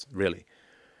economy is, really.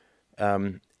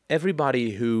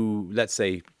 Everybody who, let's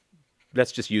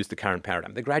just use the current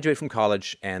paradigm. They graduate from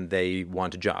college and they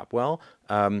want a job. Well,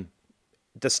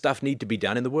 does stuff need to be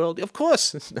done in the world? Of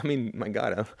course. I mean, my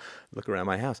God, I'll look around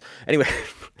my house. Anyway,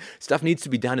 stuff needs to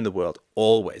be done in the world,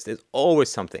 always. There's always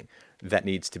something that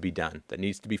needs to be done, that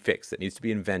needs to be fixed, that needs to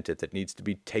be invented, that needs to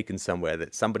be taken somewhere,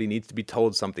 that somebody needs to be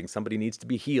told something, somebody needs to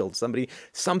be healed,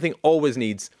 something always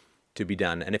needs to be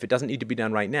done. And if it doesn't need to be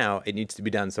done right now, it needs to be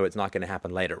done so it's not going to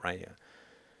happen later, right? Yeah.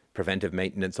 Preventive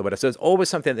maintenance or whatever. So there's always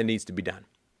something that needs to be done.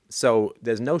 So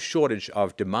there's no shortage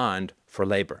of demand for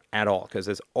labor at all because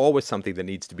there's always something that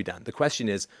needs to be done. The question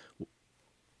is,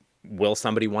 will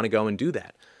somebody want to go and do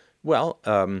that? Well,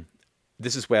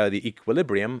 this is where the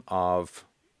equilibrium of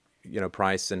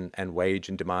price and wage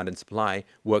and demand and supply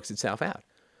works itself out.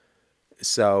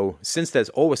 So since there's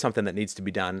always something that needs to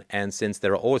be done, and since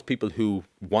there are always people who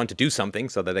want to do something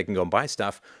so that they can go and buy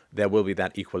stuff, there will be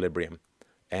that equilibrium.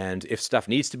 And if stuff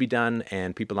needs to be done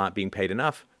and people aren't being paid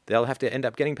enough, they'll have to end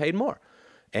up getting paid more.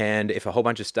 And if a whole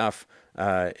bunch of stuff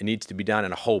needs to be done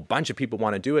and a whole bunch of people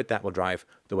want to do it, that will drive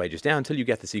the wages down until you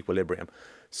get this equilibrium.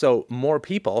 So more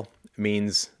people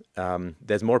means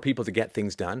there's more people to get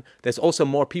things done. There's also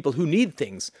more people who need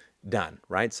things done,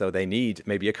 right? So they need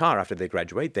maybe a car after they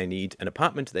graduate. They need an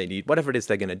apartment. They need whatever it is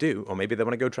they're going to do. Or maybe they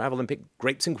want to go travel and pick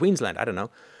grapes in Queensland. I don't know.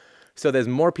 So there's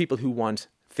more people who want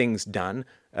things done,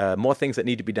 more things that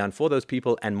need to be done for those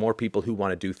people, and more people who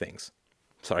want to do things.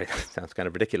 Sorry, that sounds kind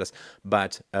of ridiculous,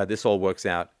 but this all works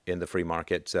out in the free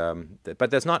market. But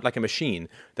there's not like a machine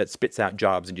that spits out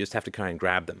jobs and you just have to kind of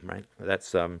grab them, right?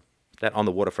 That's that on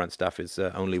the waterfront stuff is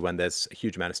only when there's a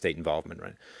huge amount of state involvement,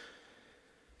 right?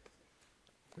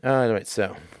 All right,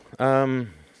 so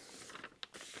I'm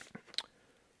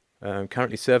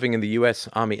currently serving in the U.S.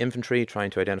 Army Infantry,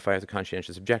 trying to identify as a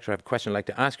conscientious objector. I have a question I'd like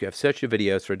to ask you. I've searched your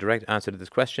videos for a direct answer to this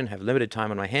question, have limited time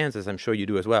on my hands, as I'm sure you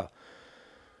do as well.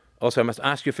 Also, I must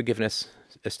ask your forgiveness,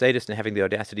 a statist, and having the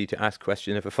audacity to ask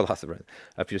question of a philosopher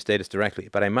of your status directly.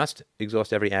 But I must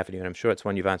exhaust every avenue, and I'm sure it's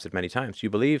one you've answered many times. Do you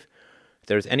believe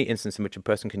there is any instance in which a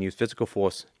person can use physical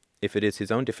force if it is his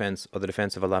own defense or the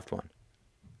defense of a loved one?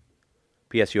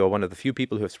 P.S. You are one of the few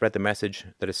people who have spread the message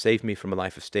that has saved me from a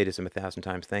life of statism 1,000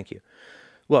 times. Thank you.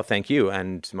 Well, thank you.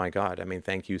 And my God, I mean,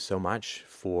 thank you so much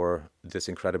for this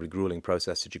incredibly grueling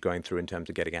process that you're going through in terms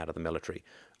of getting out of the military.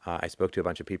 I spoke to a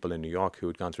bunch of people in New York who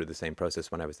had gone through the same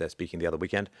process when I was there speaking the other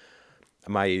weekend.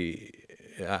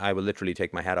 I will literally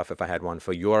take my hat off if I had one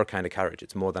for your kind of courage.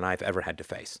 It's more than I've ever had to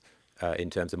face in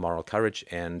terms of moral courage.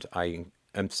 And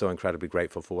I'm so incredibly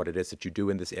grateful for what it is that you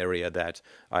do in this area that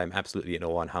I'm absolutely in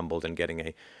awe and humbled and getting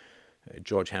a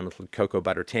George Hamilton cocoa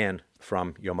butter tan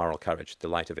from your moral courage, the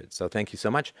light of it. So thank you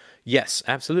so much. Yes,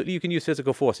 absolutely, you can use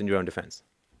physical force in your own defense.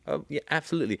 Oh, yeah,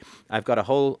 absolutely. I've got a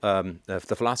whole,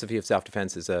 the philosophy of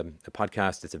self-defense is a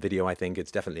podcast. It's a video, I think. It's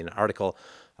definitely an article.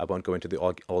 I won't go into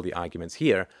all the arguments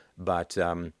here, but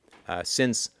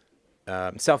since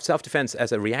self-defense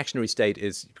as a reactionary state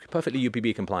is perfectly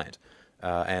UPB compliant.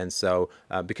 And so,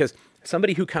 because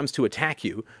Somebody who comes to attack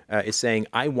you is saying,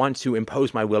 I want to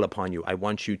impose my will upon you. I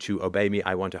want you to obey me.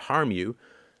 I want to harm you.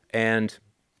 And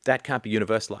that can't be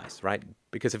universalized, right?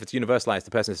 Because if it's universalized,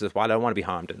 the person says, well, I don't want to be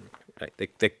harmed. And right,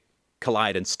 they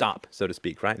collide and stop, so to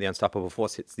speak, right? The unstoppable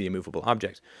force hits the immovable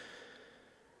object.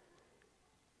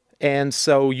 And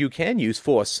so you can use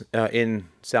force in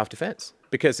self-defense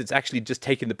because it's actually just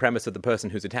taking the premise of the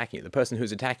person who's attacking you. The person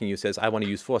who's attacking you says, I want to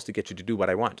use force to get you to do what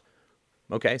I want.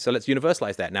 Okay, so let's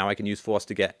universalize that. Now I can use force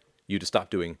to get you to stop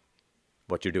doing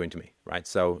what you're doing to me, right?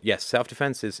 So yes,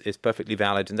 self-defense is perfectly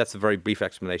valid, and that's a very brief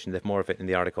explanation. There's more of it in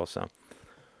the article, so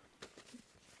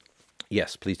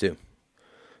yes, please do.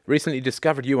 Recently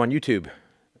discovered you on YouTube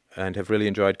and have really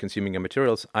enjoyed consuming your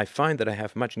materials. I find that I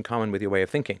have much in common with your way of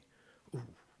thinking. Ooh.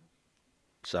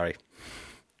 Sorry.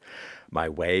 My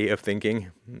way of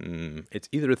thinking? It's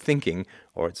either thinking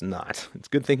or it's not. It's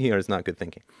good thinking or it's not good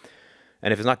thinking.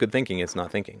 And if it's not good thinking, it's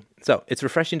not thinking. So it's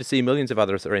refreshing to see millions of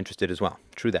others are interested as well.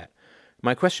 True that.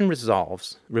 My question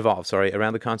revolves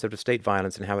around the concept of state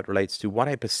violence and how it relates to what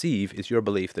I perceive is your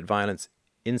belief that violence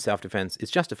in self-defense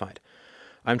is justified.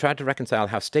 I'm trying to reconcile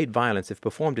how state violence, if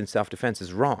performed in self-defense,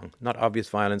 is wrong. Not obvious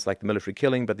violence like the military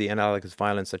killing, but the analogous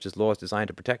violence such as laws designed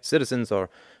to protect citizens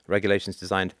or regulations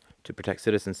designed to protect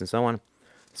citizens and so on.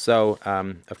 So,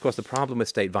 of course, the problem with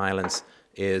state violence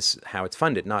is how it's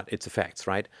funded, not its effects,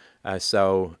 right?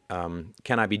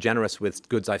 Can I be generous with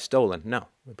goods I've stolen? No,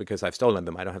 because I've stolen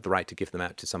them. I don't have the right to give them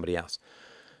out to somebody else.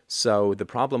 So the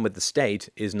problem with the state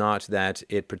is not that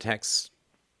it protects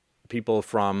people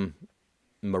from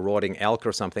marauding elk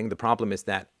or something. The problem is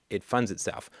that it funds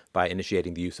itself by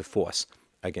initiating the use of force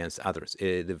against others.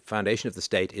 The foundation of the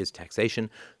state is taxation.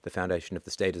 The foundation of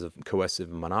the state is a coercive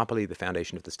monopoly. The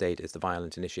foundation of the state is the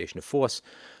violent initiation of force.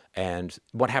 And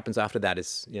what happens after that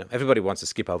is, everybody wants to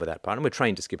skip over that part, and we're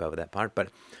trained to skip over that part. But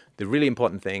the really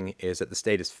important thing is that the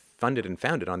state is funded and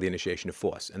founded on the initiation of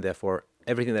force, and therefore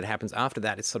everything that happens after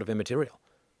that is sort of immaterial.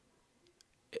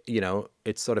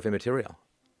 It's sort of immaterial.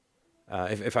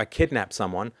 If I kidnap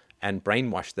someone and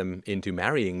brainwash them into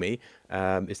marrying me,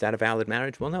 is that a valid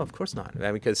marriage? Well, no, of course not,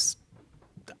 because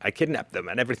I kidnapped them,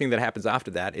 and everything that happens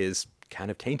after that is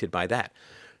kind of tainted by that.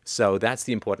 So that's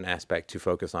the important aspect to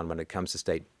focus on when it comes to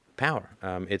state power.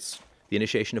 It's the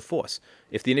initiation of force.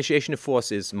 If the initiation of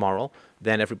force is moral,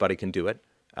 then everybody can do it,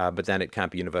 but then it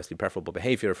can't be universally preferable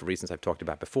behavior for reasons I've talked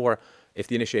about before. If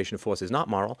the initiation of force is not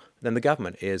moral, then the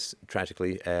government is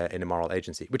tragically an immoral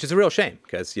agency, which is a real shame,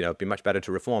 because it'd be much better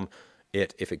to reform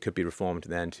it if it could be reformed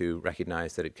than to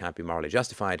recognize that it can't be morally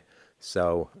justified.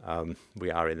 So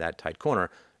we are in that tight corner.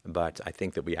 But I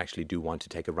think that we actually do want to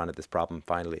take a run at this problem,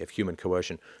 finally, of human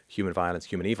coercion, human violence,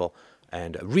 human evil,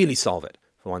 and really solve it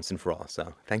for once and for all.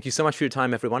 So thank you so much for your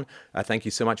time, everyone. Thank you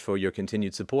so much for your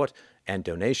continued support and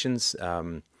donations.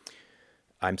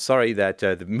 I'm sorry that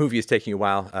the movie is taking a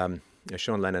while.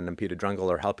 Sean Lennon and Peter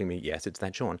Drungle are helping me. Yes, it's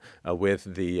that Sean with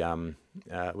the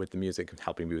music,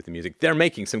 helping me with the music. They're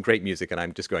making some great music, and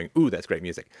I'm just going, ooh, that's great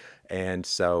music. And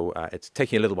so it's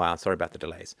taking a little while. Sorry about the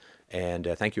delays. And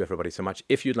thank you, everybody, so much.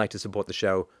 If you'd like to support the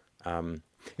show,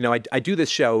 I do this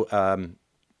show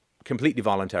completely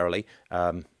voluntarily.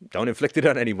 Don't inflict it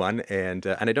on anyone, and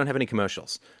I don't have any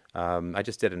commercials. I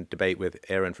just did a debate with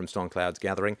Aaron from Storm Clouds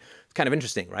Gathering. It's kind of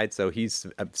interesting, right? So he's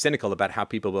cynical about how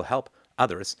people will help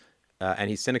others.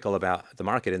 And he's cynical about the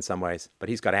market in some ways, but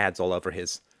he's got ads all over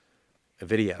his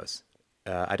videos.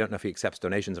 I don't know if he accepts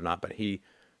donations or not, but he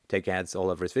takes ads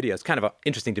all over his videos. Kind of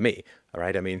interesting to me, all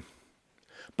right?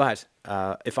 But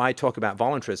if I talk about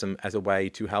voluntarism as a way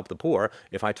to help the poor,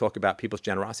 if I talk about people's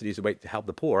generosity as a way to help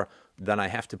the poor, then I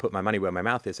have to put my money where my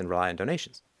mouth is and rely on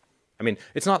donations.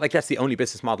 It's not like that's the only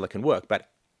business model that can work, but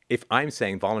if I'm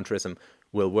saying voluntarism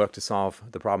will work to solve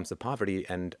the problems of poverty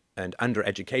and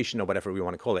under-education, or whatever we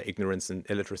want to call it, ignorance and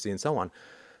illiteracy and so on,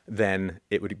 then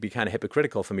it would be kind of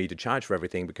hypocritical for me to charge for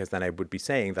everything, because then I would be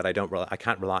saying that I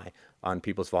can't rely on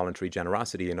people's voluntary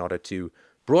generosity in order to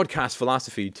broadcast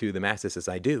philosophy to the masses as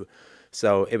I do.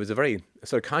 So it was a very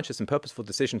sort of conscious and purposeful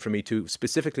decision for me to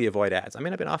specifically avoid ads.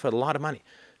 I've been offered a lot of money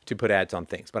to put ads on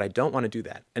things, but I don't want to do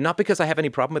that. And not because I have any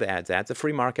problem with ads. Ads are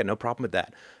free market, no problem with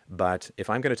that. But if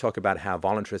I'm going to talk about how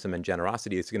voluntarism and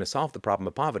generosity is going to solve the problem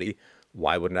of poverty,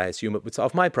 why wouldn't I assume it would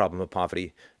solve my problem of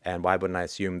poverty? And why wouldn't I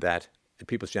assume that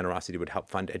people's generosity would help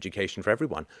fund education for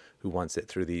everyone who wants it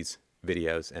through these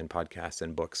videos and podcasts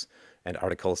and books and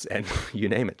articles and you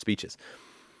name it, speeches.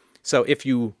 So if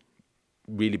you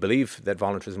really believe that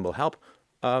voluntarism will help,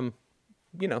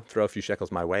 throw a few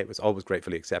shekels my way, it was always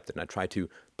gratefully accepted. And I try to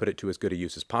put it to as good a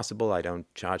use as possible. I don't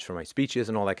charge for my speeches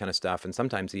and all that kind of stuff. And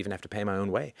sometimes I even have to pay my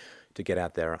own way to get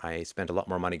out there. I spent a lot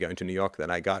more money going to New York than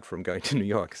I got from going to New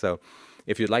York. So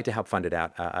if you'd like to help fund it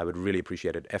out, I would really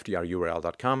appreciate it.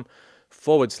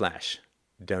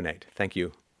 FDRURL.com/donate. Thank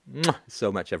you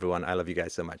so much, everyone. I love you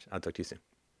guys so much. I'll talk to you soon.